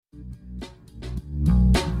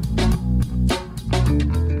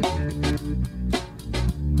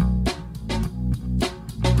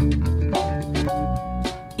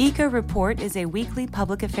Eco Report is a weekly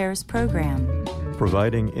public affairs program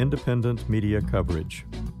providing independent media coverage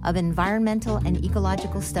of environmental and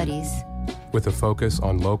ecological studies with a focus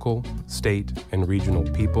on local, state, and regional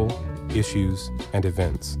people, issues, and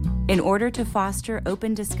events in order to foster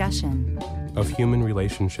open discussion of human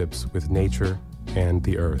relationships with nature and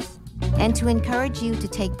the earth, and to encourage you to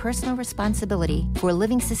take personal responsibility for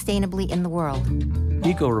living sustainably in the world.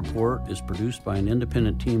 Eco Report is produced by an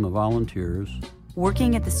independent team of volunteers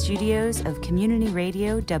working at the studios of Community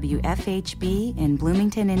Radio WFHB in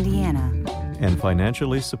Bloomington, Indiana, and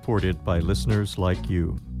financially supported by listeners like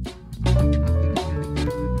you.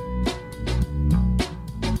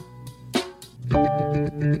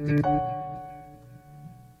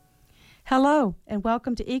 Hello, and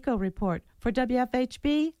welcome to Eco Report. For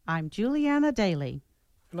WFHB, I'm Julianna Dailey.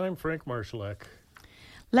 And I'm Frank Marsalek.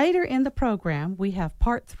 Later in the program, we have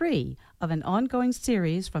part 3 of an ongoing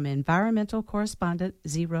series from Environmental Correspondent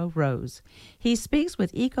Zyro Roze. He speaks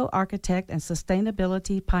with eco-architect and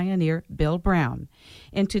sustainability pioneer Bill Brown.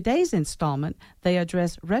 In today's installment, they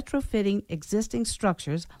address retrofitting existing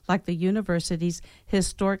structures like the university's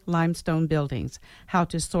historic limestone buildings, how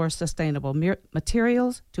to source sustainable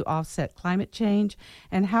materials to offset climate change,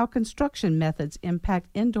 and how construction methods impact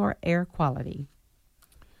indoor air quality.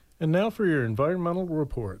 And now for your environmental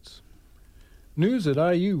reports. News at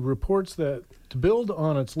IU reports that to build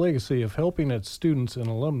on its legacy of helping its students and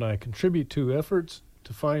alumni contribute to efforts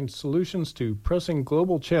to find solutions to pressing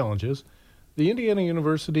global challenges, the Indiana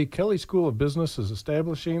University Kelley School of Business is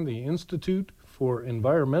establishing the Institute for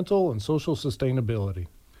Environmental and Social Sustainability.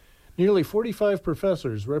 Nearly 45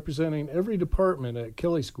 professors representing every department at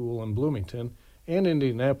Kelley School in Bloomington and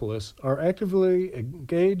Indianapolis are actively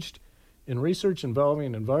engaged in research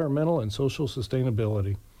involving environmental and social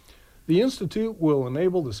sustainability. The Institute will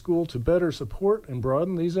enable the school to better support and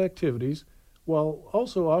broaden these activities while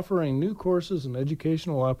also offering new courses and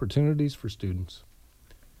educational opportunities for students.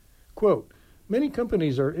 Quote, many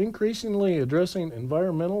companies are increasingly addressing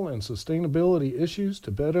environmental and sustainability issues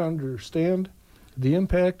to better understand the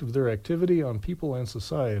impact of their activity on people and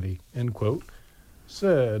society, end quote,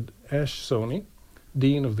 said Ash Soni,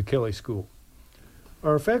 Dean of the Kelley School.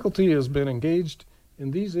 Our faculty has been engaged in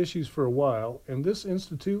these issues for a while, and this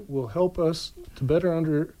institute will help us to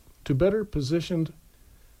be better positioned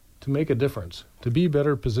to make a difference.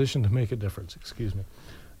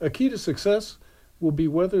 A key to success will be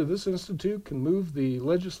whether this institute can move the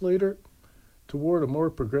legislature toward a more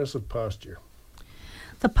progressive posture.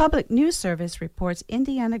 The Public News Service reports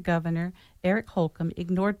Indiana Governor Eric Holcomb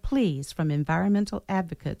ignored pleas from environmental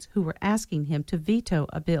advocates who were asking him to veto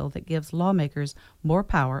a bill that gives lawmakers more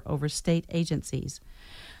power over state agencies.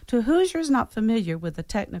 To Hoosiers not familiar with the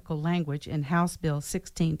technical language in House Bill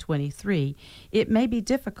 1623, it may be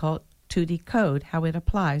difficult to decode how it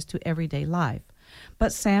applies to everyday life.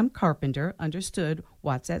 But Sam Carpenter understood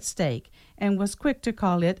what's at stake and was quick to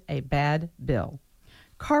call it a bad bill.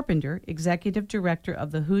 Carpenter, executive director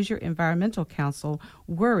of the Hoosier Environmental Council,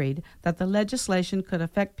 worried that the legislation could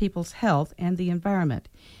affect people's health and the environment.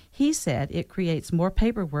 He said it creates more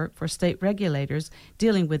paperwork for state regulators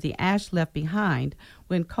dealing with the ash left behind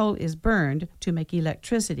when coal is burned to make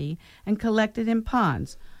electricity and collected in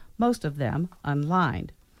ponds, most of them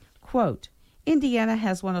unlined. Quote, Indiana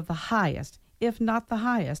has one of the highest, if not the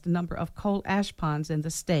highest, number of coal ash ponds in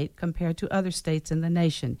the state compared to other states in the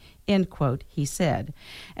nation, end quote, he said.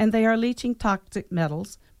 And they are leaching toxic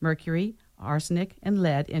metals, mercury, arsenic, and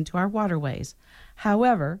lead into our waterways.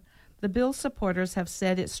 However, the bill's supporters have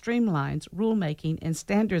said it streamlines rulemaking and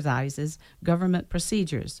standardizes government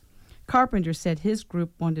procedures. Carpenter said his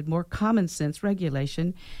group wanted more common-sense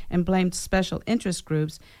regulation and blamed special interest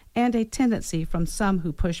groups and a tendency from some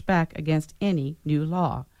who push back against any new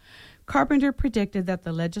law. Carpenter predicted that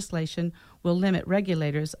the legislation will limit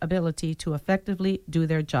regulators' ability to effectively do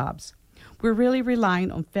their jobs. We're really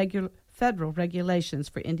relying on federal regulations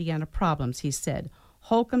for Indiana problems, he said.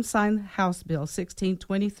 Holcomb signed House Bill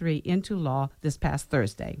 1623 into law this past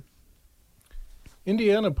Thursday.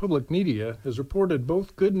 Indiana Public Media has reported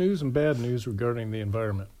both good news and bad news regarding the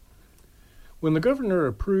environment. When the governor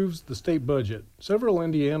approves the state budget, several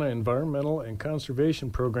Indiana environmental and conservation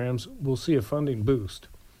programs will see a funding boost.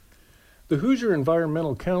 The Hoosier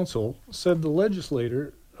Environmental Council said the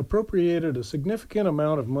legislature appropriated a significant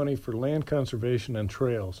amount of money for land conservation and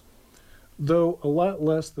trails, though a lot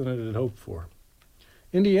less than it had hoped for.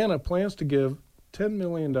 Indiana plans to give $10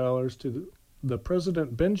 million to the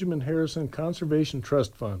President Benjamin Harrison Conservation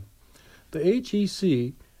Trust Fund. The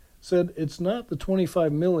HEC said it's not the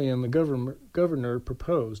 $25 million the governor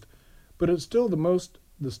proposed, but it's still the most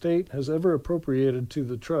the state has ever appropriated to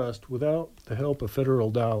the trust without the help of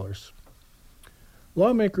federal dollars.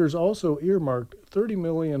 Lawmakers also earmarked $30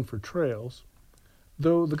 million for trails,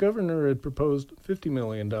 though the governor had proposed $50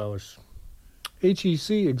 million.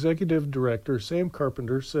 HEC Executive Director Sam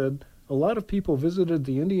Carpenter said a lot of people visited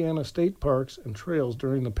the Indiana state parks and trails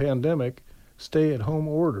during the pandemic stay-at-home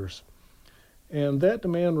orders, and that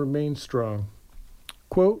demand remains strong.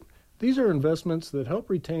 Quote, "These are investments that help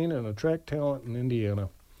retain and attract talent in Indiana.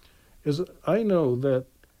 As I know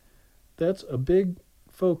that's a big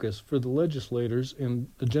focus for the legislators in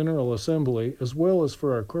the General Assembly as well as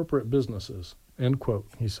for our corporate businesses," end quote,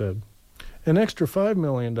 he said. An extra $5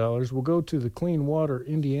 million will go to the Clean Water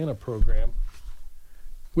Indiana program,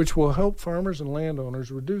 which will help farmers and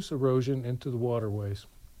landowners reduce erosion into the waterways.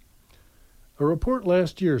 A report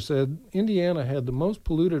last year said Indiana had the most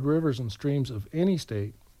polluted rivers and streams of any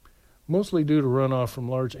state, mostly due to runoff from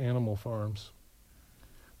large animal farms.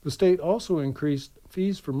 The state also increased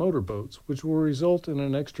fees for motorboats, which will result in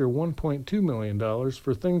an extra $1.2 million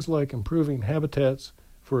for things like improving habitats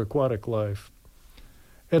for aquatic life.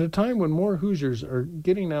 At a time when more Hoosiers are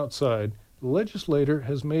getting outside, the legislature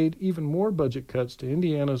has made even more budget cuts to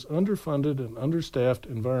Indiana's underfunded and understaffed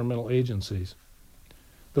environmental agencies.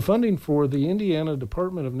 The funding for the Indiana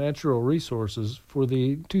Department of Natural Resources for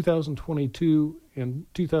the 2022 and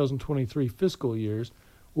 2023 fiscal years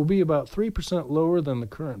will be about 3% lower than the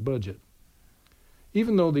current budget.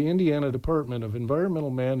 Even though the Indiana Department of Environmental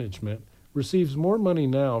Management receives more money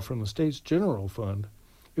now from the state's general fund,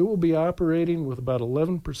 it will be operating with about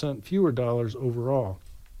 11% fewer dollars overall.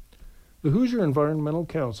 The Hoosier Environmental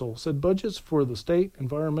Council said budgets for the state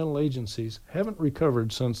environmental agencies haven't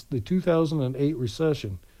recovered since the 2008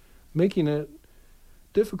 recession, making it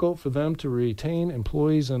difficult for them to retain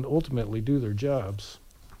employees and ultimately do their jobs.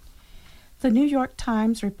 The New York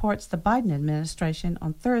Times reports the Biden administration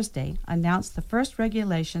on Thursday announced the first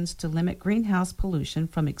regulations to limit greenhouse pollution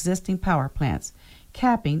from existing power plants,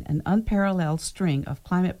 capping an unparalleled string of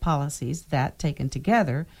climate policies that, taken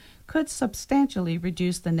together, could substantially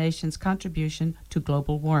reduce the nation's contribution to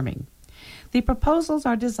global warming. The proposals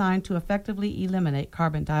are designed to effectively eliminate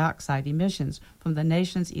carbon dioxide emissions from the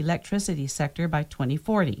nation's electricity sector by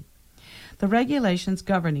 2040. The regulations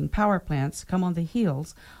governing power plants come on the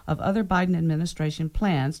heels of other Biden administration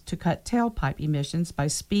plans to cut tailpipe emissions by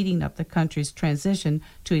speeding up the country's transition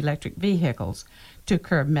to electric vehicles, to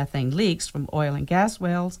curb methane leaks from oil and gas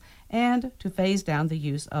wells, and to phase down the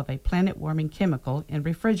use of a planet-warming chemical in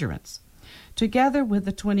refrigerants. Together with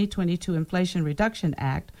the 2022 Inflation Reduction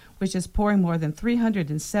Act, which is pouring more than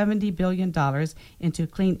 $370 billion into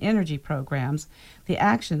clean energy programs, the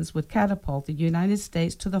actions would catapult the United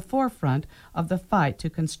States to the forefront of the fight to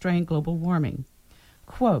constrain global warming.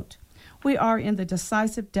 Quote, "We are in the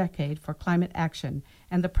decisive decade for climate action,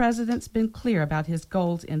 and the President's been clear about his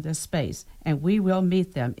goals in this space, and we will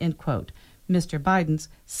meet them," end quote, Mr. Biden's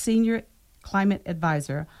senior climate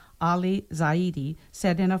advisor, Ali Zaidi,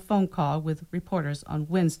 said in a phone call with reporters on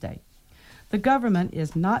Wednesday. The government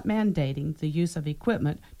is not mandating the use of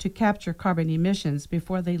equipment to capture carbon emissions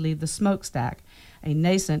before they leave the smokestack, a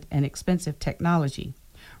nascent and expensive technology.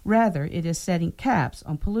 Rather, it is setting caps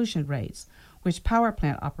on pollution rates, which power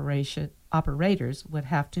plant operators would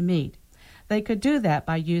have to meet. They could do that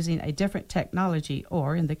by using a different technology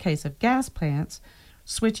or, in the case of gas plants,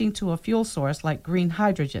 switching to a fuel source like green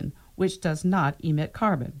hydrogen, which does not emit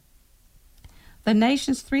carbon. The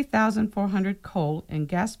nation's 3,400 coal and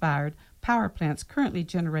gas-fired power plants currently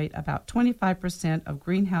generate about 25% of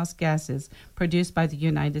greenhouse gases produced by the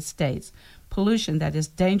United States, pollution that is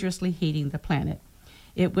dangerously heating the planet.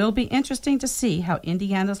 It will be interesting to see how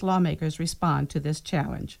Indiana's lawmakers respond to this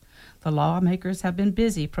challenge. The lawmakers have been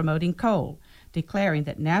busy promoting coal, declaring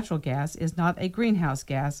that natural gas is not a greenhouse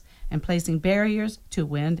gas, and placing barriers to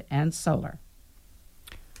wind and solar.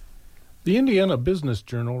 The Indiana Business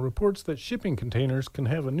Journal reports that shipping containers can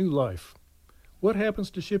have a new life. What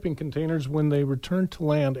happens to shipping containers when they return to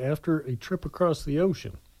land after a trip across the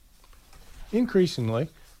ocean? Increasingly,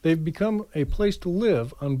 they've become a place to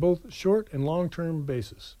live on both short and long-term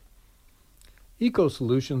basis. Eco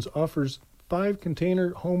Solutions offers 5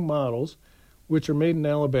 container home models, which are made in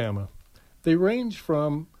Alabama. They range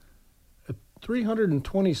from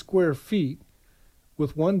 320 square feet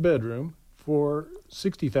with 1 bedroom for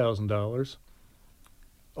 $60,000,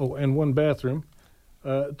 and 1 bathroom,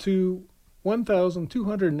 to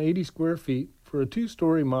 1,280 square feet for a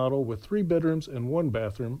 2-story model with 3 bedrooms and 1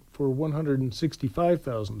 bathroom for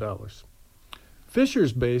 $165,000.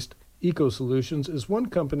 Fishers-based Eco Solutions is one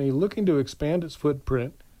company looking to expand its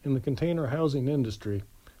footprint in the container housing industry,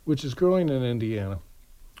 which is growing in Indiana.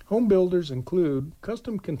 Home builders include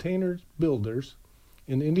Custom Container Builders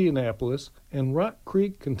in Indianapolis and Rock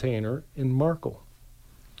Creek Container in Markle.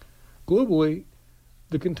 Globally,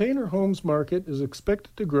 the container homes market is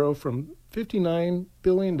expected to grow from $59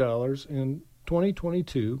 billion in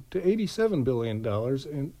 2022 to $87 billion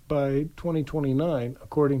by 2029,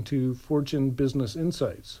 according to Fortune Business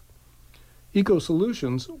Insights. Eco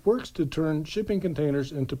Solutions works to turn shipping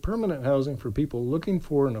containers into permanent housing for people looking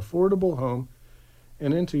for an affordable home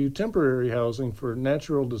and into temporary housing for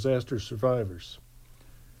natural disaster survivors.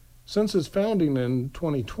 Since its founding in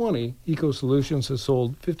 2020, Eco Solutions has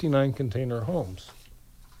sold 59 container homes.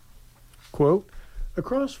 Quote,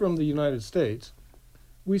 across from the United States,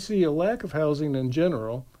 we see a lack of housing in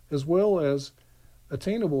general, as well as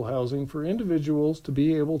attainable housing for individuals to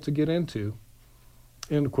be able to get into,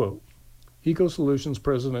 end quote. Eco Solutions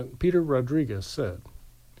President Peter Rodriguez said.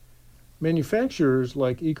 Manufacturers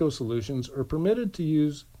like Eco Solutions are permitted to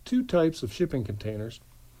use two types of shipping containers,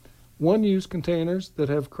 one-use containers that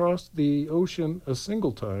have crossed the ocean a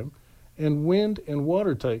single time, and wind and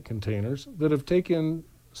watertight containers that have taken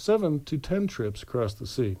 7 to 10 trips across the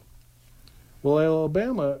sea. While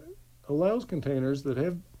Alabama allows containers that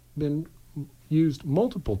have been used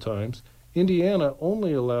multiple times, Indiana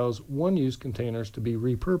only allows one-use containers to be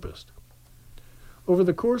repurposed. Over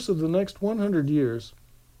the course of the next 100 years,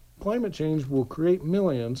 climate change will create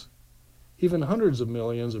millions, even hundreds of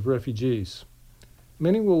millions of refugees.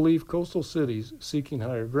 Many will leave coastal cities seeking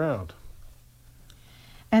higher ground.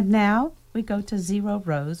 And now we go to Zyro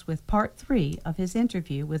Roze with part 3 of his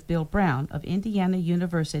interview with Bill Brown of Indiana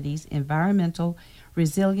University's Environmental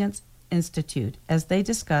Resilience Institute as they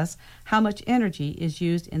discuss how much energy is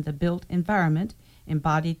used in the built environment,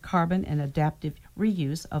 embodied carbon and adaptive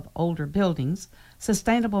reuse of older buildings,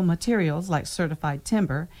 sustainable materials like certified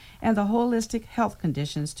timber, and the holistic health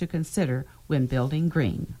conditions to consider when building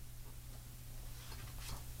green.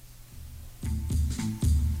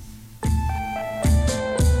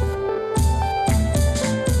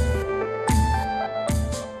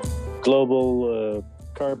 Global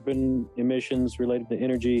carbon emissions related to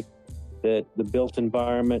energy that the built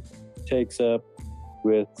environment takes up,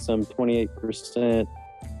 with some 28%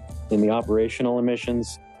 in the operational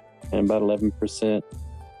emissions and about 11%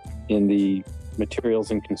 in the materials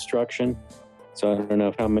and construction. So I don't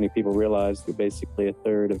know how many people realize that basically a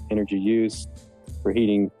third of energy use for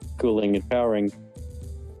heating, cooling, and powering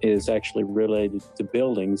is actually related to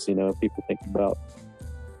buildings. You know, people think about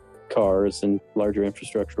cars and larger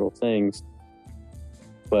infrastructural things,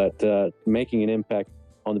 but making an impact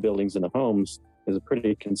on the buildings and the homes is a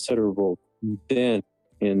pretty considerable dent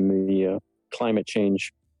in the climate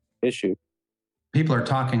change issue. People are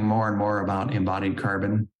talking more and more about embodied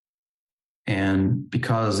carbon, and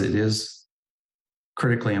because it is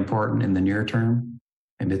critically important in the near term,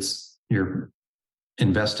 and you're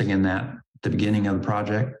investing in that at the beginning of the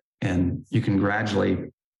project, and you can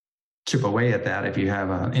gradually chip away at that if you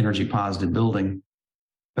have an energy positive building.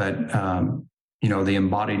 But the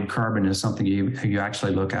embodied carbon is something you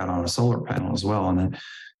actually look at on a solar panel as well. And it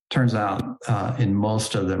turns out in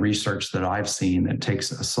most of the research that I've seen, it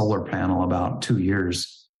takes a solar panel about 2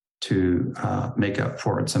 years to make up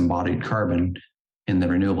for its embodied carbon in the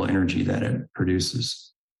renewable energy that it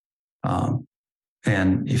produces.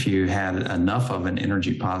 And if you had enough of an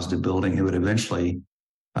energy positive building, it would eventually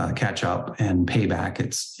catch up and pay back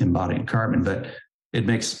its embodied carbon. But it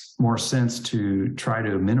makes more sense to try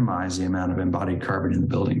to minimize the amount of embodied carbon in the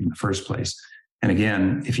building in the first place. And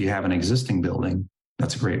again, if you have an existing building,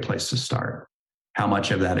 that's a great place to start. How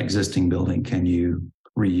much of that existing building can you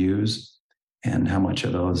reuse, and how much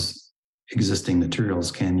of those existing materials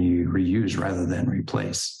can you reuse rather than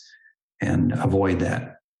replace, and avoid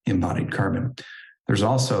that embodied carbon? There's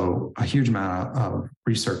also a huge amount of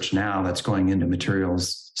research now that's going into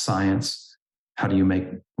materials science. How do you make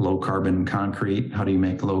low carbon concrete? How do you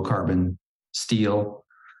make low carbon steel?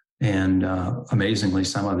 And amazingly,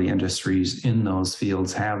 some of the industries in those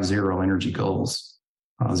fields have zero energy goals,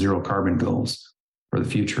 zero carbon goals for the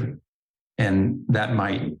future. And that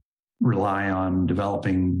might rely on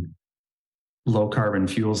developing low carbon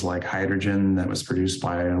fuels like hydrogen that was produced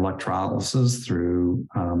by electrolysis through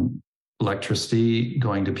electricity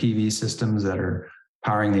going to PV systems that are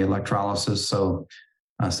powering the electrolysis. So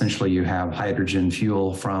essentially you have hydrogen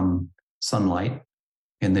fuel from sunlight,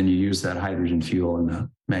 and then you use that hydrogen fuel in the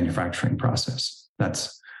manufacturing process.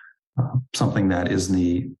 That's something that is in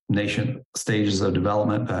the nascent stages of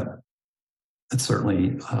development, but it's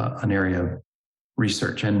certainly an area of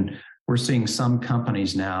research. And we're seeing some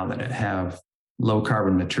companies now that have low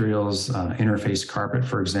carbon materials. Interface Carpet,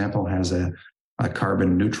 for example, has a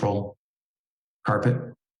carbon neutral carpet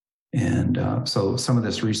And so some of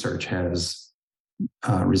this research has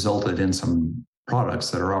resulted in some products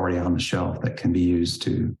that are already on the shelf that can be used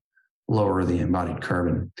to lower the embodied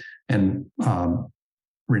carbon. And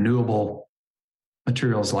renewable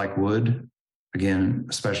materials like wood, again,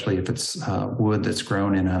 especially if it's wood that's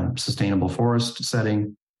grown in a sustainable forest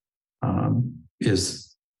setting,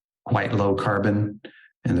 is quite low carbon,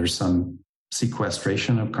 and there's some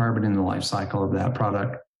sequestration of carbon in the life cycle of that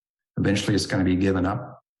product. Eventually, it's going to be given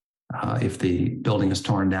up. If the building is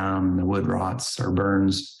torn down, the wood rots or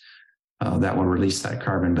burns, that will release that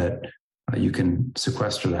carbon, but you can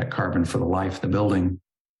sequester that carbon for the life of the building.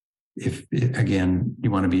 If, again, you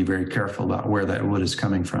want to be very careful about where that wood is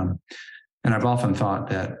coming from. And I've often thought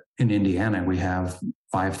that in Indiana, we have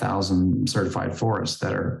 5,000 certified forests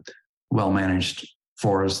that are well-managed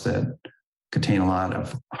forests that contain a lot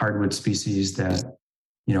of hardwood species that,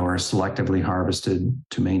 are selectively harvested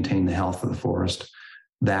to maintain the health of the forest.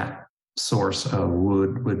 That source of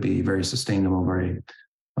wood would be very sustainable, very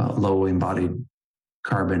low embodied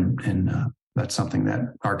carbon, and that's something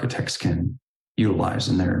that architects can utilize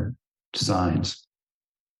in their designs.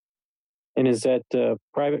 And is that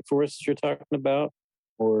private forests you're talking about,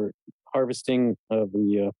 or harvesting of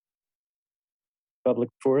the public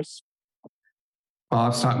forests? Well, I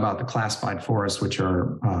was talking about the classified forests, which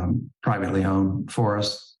are privately owned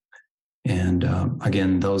forests. And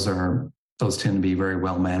again, those tend to be very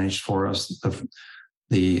well managed forests.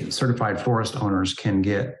 The certified forest owners can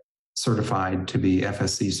get certified to be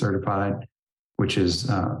FSC certified, which is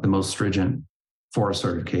the most stringent forest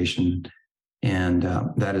certification. And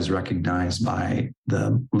that is recognized by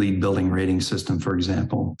the LEED building rating system, for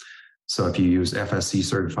example. So if you use FSC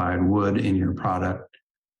certified wood in your product,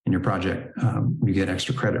 in your project, you get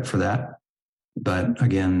extra credit for that. But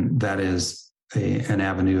again, that is an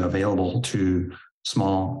avenue available to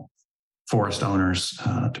small forest owners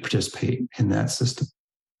to participate in that system.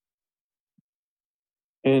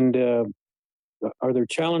 And are there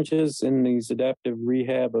challenges in these adaptive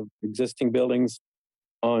rehab of existing buildings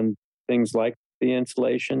on things like the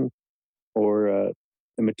insulation or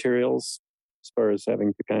the materials, as far as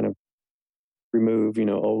having to kind of remove,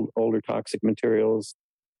 older toxic materials,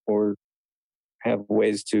 or have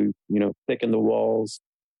ways to, thicken the walls?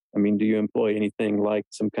 I mean, do you employ anything like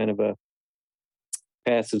some kind of a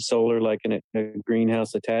passive solar, like in a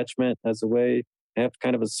greenhouse attachment, as a way to have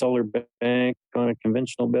kind of a solar bank on a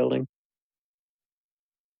conventional building?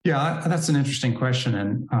 Yeah, that's an interesting question.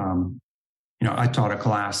 And, I taught a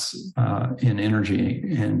class in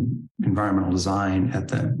energy and environmental design at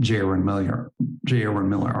the J. Irwin Miller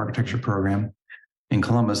Architecture Program in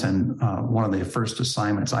Columbus. And one of the first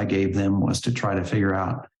assignments I gave them was to try to figure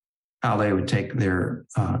out how they would take their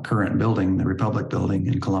current building, the Republic building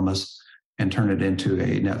in Columbus, and turn it into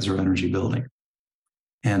a net zero energy building.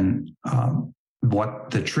 And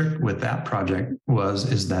what the trick with that project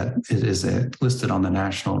is that it is listed on the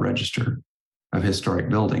National Register of Historic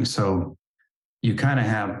Buildings. So you kind of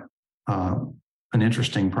have an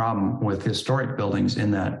interesting problem with historic buildings in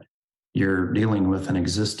that you're dealing with an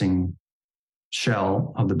existing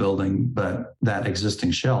shell of the building, but that existing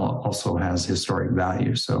shell also has historic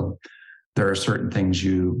value. So there are certain things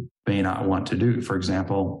you may not want to do. For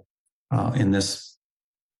example, in this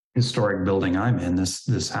historic building I'm in,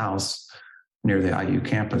 this house near the IU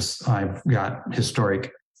campus, I've got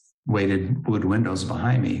historic weighted wood windows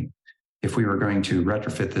behind me. If we were going to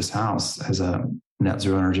retrofit this house as a net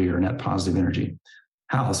zero energy or net positive energy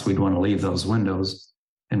house, we'd want to leave those windows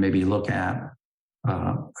and maybe look at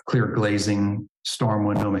a clear glazing storm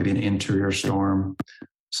window, maybe an interior storm,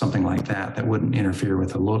 something like that, that wouldn't interfere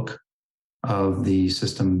with the look of the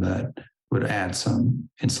system, but would add some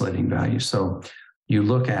insulating value. So you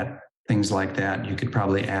look at things like that. You could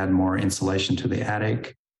probably add more insulation to the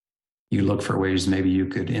attic. You look for ways maybe you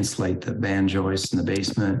could insulate the band joists in the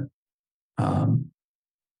basement.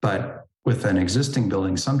 But with an existing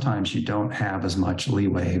building, sometimes you don't have as much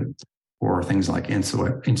leeway for things like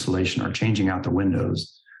insulation or changing out the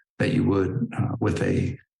windows that you would with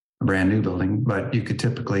a brand new building. But you could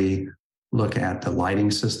typically look at the lighting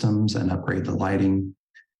systems and upgrade the lighting.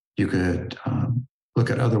 You could look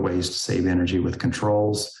at other ways to save energy with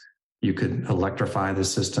controls. You could electrify the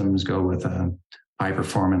systems, go with a high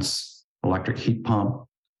performance electric heat pump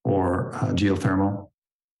or geothermal.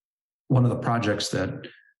 One of the projects that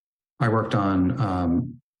I worked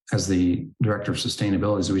on as the director of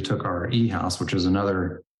sustainability is we took our E-house, which is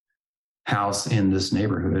another house in this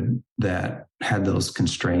neighborhood that had those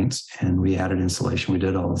constraints, and we added insulation. We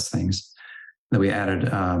did all those things. Then we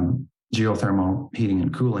added geothermal heating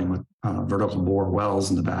and cooling with vertical bore wells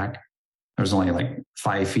in the back. There's only like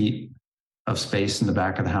 5 feet of space in the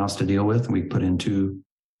back of the house to deal with. We put in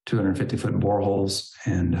 250-foot boreholes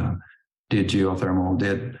and did geothermal,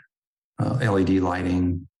 did LED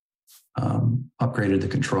lighting, upgraded the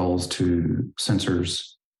controls to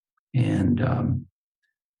sensors, and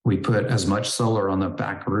we put as much solar on the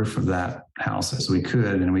back roof of that house as we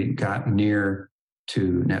could, and we got near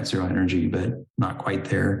to net zero energy, but not quite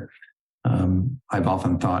there. I've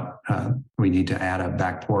often thought we need to add a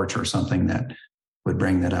back porch or something that would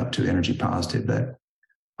bring that up to energy positive,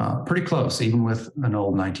 but pretty close, even with an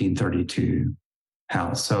old 1932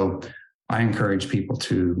 house. So I encourage people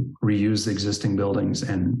to reuse the existing buildings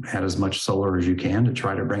and add as much solar as you can to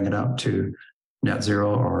try to bring it up to net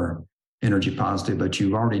zero or energy positive. But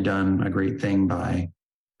you've already done a great thing by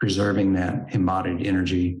preserving that embodied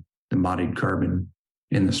energy, embodied carbon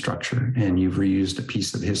in the structure. And you've reused a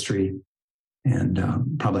piece of history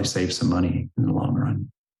and probably saved some money in the long run.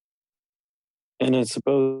 And I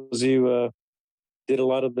suppose you did a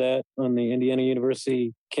lot of that on the Indiana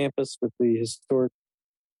University campus with the historic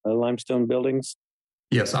limestone buildings.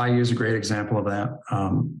 Yes, IU is a great example of that.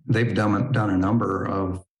 They've done a number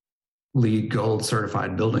of LEED Gold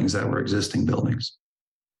certified buildings that were existing buildings.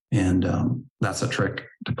 And that's a trick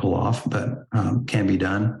to pull off, but can be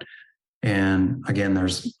done. And again,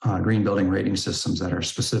 there's green building rating systems that are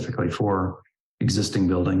specifically for existing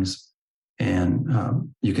buildings.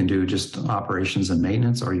 And you can do just operations and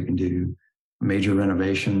maintenance, or you can do major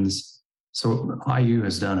renovations. So IU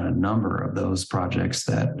has done a number of those projects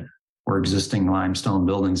that were existing limestone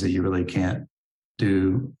buildings that you really can't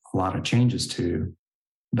do a lot of changes to.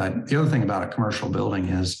 But the other thing about a commercial building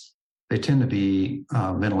is they tend to be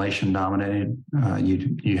ventilation dominated.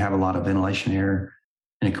 You have a lot of ventilation air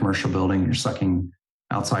in a commercial building. You're sucking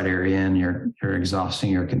outside air in, you're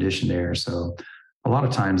exhausting your conditioned air. So a lot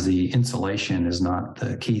of times the insulation is not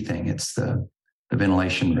the key thing. It's the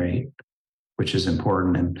ventilation rate, which is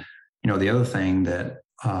important. And, the other thing that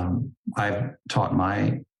I've taught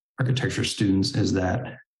my architecture students is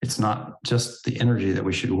that it's not just the energy that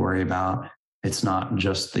we should worry about. It's not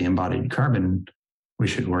just the embodied carbon we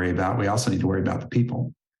should worry about. We also need to worry about the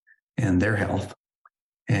people and their health.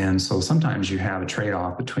 And so sometimes you have a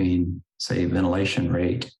trade-off between, say, ventilation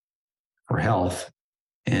rate for health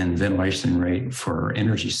and ventilation rate for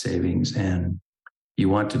energy savings. And you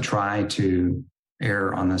want to try to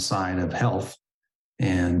err on the side of health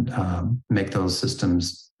and make those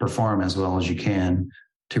systems perform as well as you can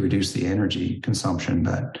to reduce the energy consumption.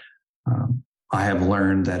 But I have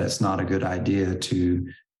learned that it's not a good idea to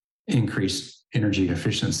increase energy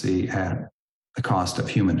efficiency at the cost of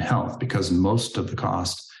human health, because most of the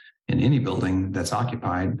cost in any building that's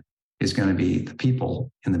occupied is going to be the people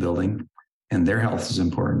in the building, and their health is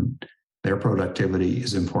important. Their productivity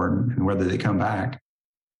is important, and whether they come back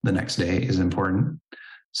the next day is important.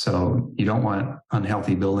 So you don't want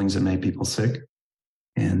unhealthy buildings that make people sick.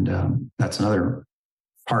 And that's another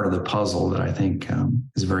part of the puzzle that I think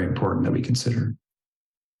is very important that we consider.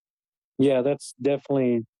 Yeah, that's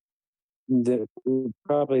definitely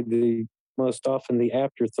probably the most often the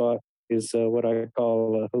afterthought is what I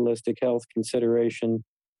call a holistic health consideration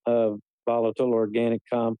of volatile organic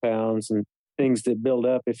compounds and things that build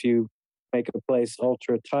up. If you make a place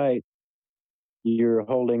ultra tight, you're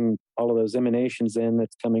holding all of those emanations in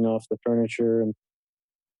that's coming off the furniture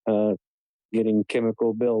and getting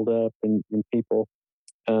chemical buildup in people.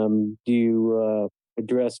 Do you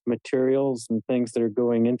address materials and things that are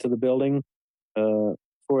going into the building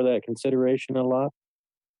for that consideration a lot?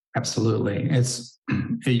 Absolutely.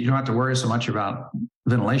 You don't have to worry so much about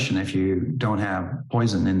ventilation if you don't have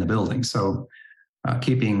poison in the building. So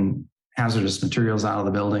keeping hazardous materials out of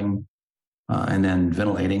the building and then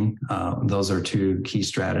ventilating, those are two key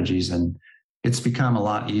strategies. And it's become a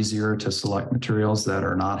lot easier to select materials that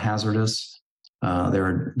are not hazardous. There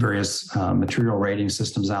are various material rating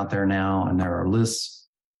systems out there now, and there are lists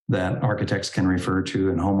that architects can refer to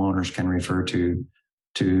and homeowners can refer to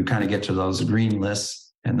kind of get to those green lists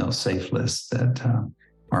and those safe lists that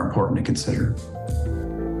are important to consider.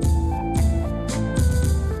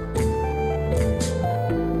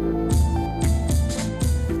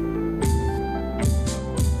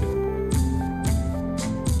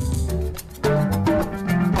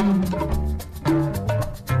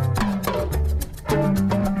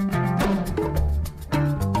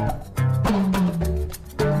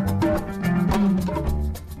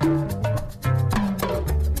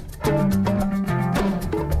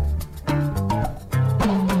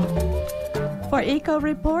 Eco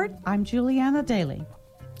Report, I'm Julianna Dailey.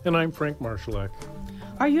 And I'm Frank Marsalek.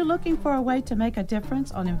 Are you looking for a way to make a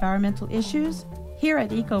difference on environmental issues? Here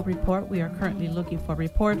at Eco Report, we are currently looking for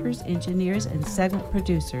reporters, engineers, and segment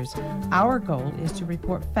producers. Our goal is to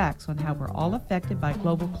report facts on how we're all affected by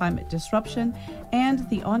global climate disruption and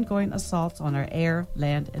the ongoing assaults on our air,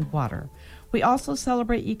 land, and water. We also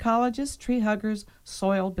celebrate ecologists, tree huggers,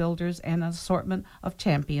 soil builders, and an assortment of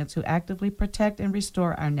champions who actively protect and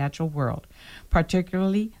restore our natural world,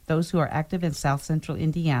 particularly those who are active in South Central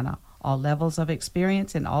Indiana. All levels of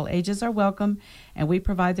experience and all ages are welcome, and we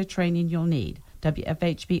provide the training you'll need.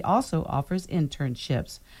 WFHB also offers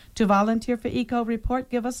internships. To volunteer for Eco Report,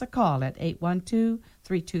 give us a call at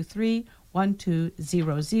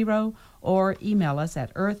 812-323-1200 or email us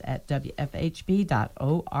at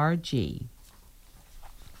earth@wfhb.org.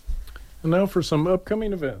 And now for some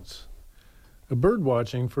upcoming events. A bird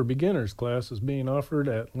watching for beginners class is being offered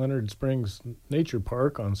at Leonard Springs Nature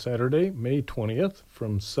Park on Saturday, May 20th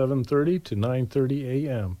from 7:30 to 9:30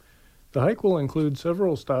 a.m. The hike will include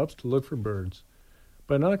several stops to look for birds.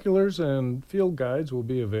 Binoculars and field guides will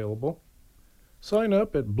be available. Sign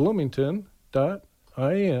up at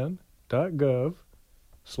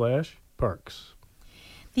bloomington.in.gov/parks.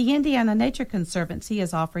 The Indiana Nature Conservancy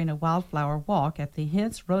is offering a wildflower walk at the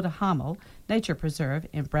Hintz Rhodahamel Nature Preserve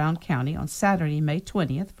in Brown County on Saturday, May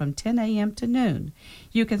 20th from 10 a.m. to noon.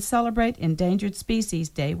 You can celebrate Endangered Species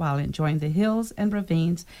Day while enjoying the hills and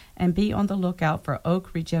ravines and be on the lookout for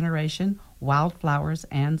oak regeneration, wildflowers,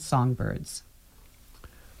 and songbirds.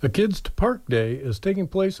 A Kids to Park Day is taking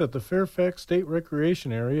place at the Fairfax State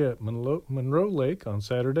Recreation Area at Monroe Lake on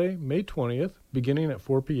Saturday, May 20th, beginning at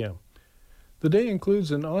 4 p.m. The day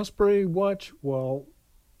includes an osprey watch while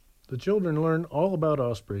the children learn all about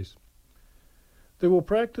ospreys. They will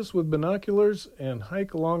practice with binoculars and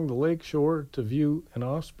hike along the lake shore to view an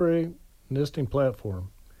osprey nesting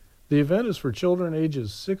platform. The event is for children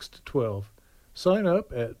ages 6 to 12. Sign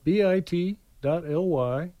up at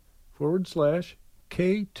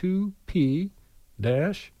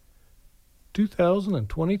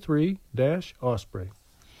bit.ly/K2P-2023-Osprey.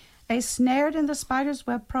 A Snared in the Spider's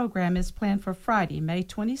Web program is planned for Friday, May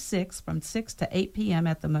 26th from 6 to 8 p.m.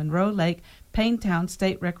 at the Monroe Lake Paintown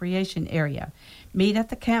State Recreation Area. Meet at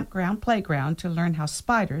the campground playground to learn how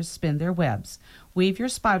spiders spin their webs. Weave your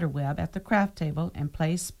spider web at the craft table and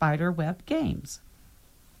play spider web games.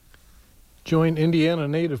 Join Indiana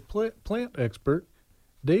native plant expert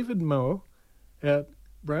David Moe at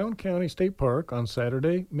Brown County State Park on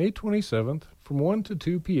Saturday, May 27th from 1 to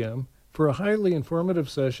 2 p.m. for a highly informative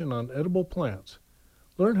session on edible plants.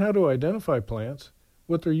 Learn how to identify plants,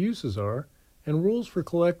 what their uses are, and rules for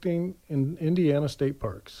collecting in Indiana state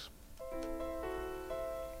parks.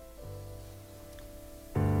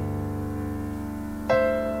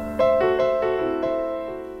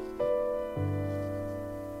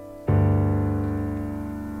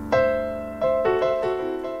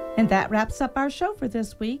 And that wraps up our show for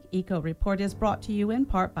this week. Eco Report is brought to you in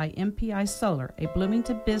part by MPI Solar, a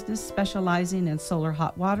Bloomington business specializing in solar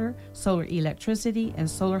hot water, solar electricity, and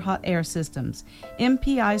solar hot air systems.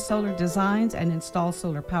 MPI Solar designs and installs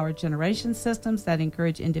solar power generation systems that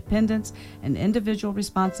encourage independence and individual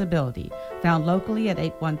responsibility. Found locally at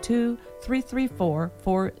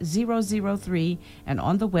 812-334-4003 and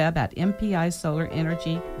on the web at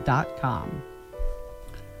mpisolarenergy.com.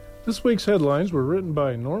 This week's headlines were written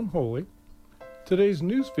by Norm Holy. Today's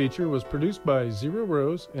news feature was produced by Zyro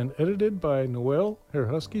Roze and edited by Noelle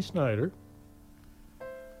Herhusky-Snyder.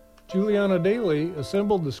 Julianna Dailey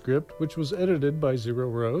assembled the script, which was edited by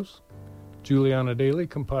Zyro Roze. Julianna Dailey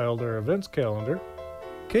compiled our events calendar.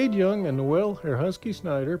 Cade Young and Noelle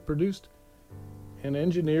Herhusky-Snyder produced and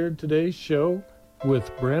engineered today's show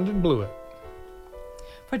with Brandon Blewett.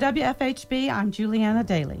 For WFHB, I'm Julianna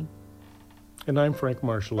Dailey. And I'm Frank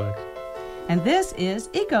Marsalek. And this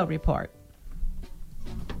is Eco Report.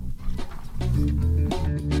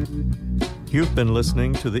 You've been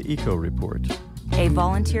listening to the Eco Report, a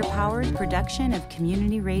volunteer-powered production of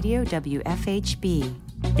Community Radio WFHB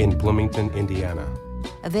in Bloomington, Indiana.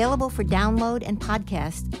 Available for download and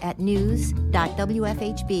podcast at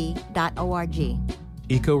news.wfhb.org.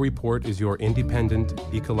 Eco Report is your independent,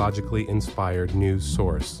 ecologically inspired news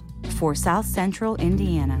source for South Central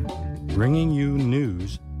Indiana, bringing you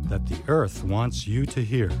news that the Earth wants you to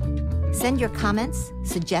hear. Send your comments,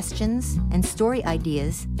 suggestions, and story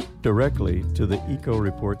ideas directly to the Eco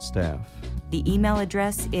Report staff. The email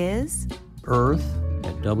address is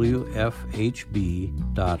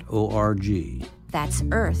earth@wfhb.org. That's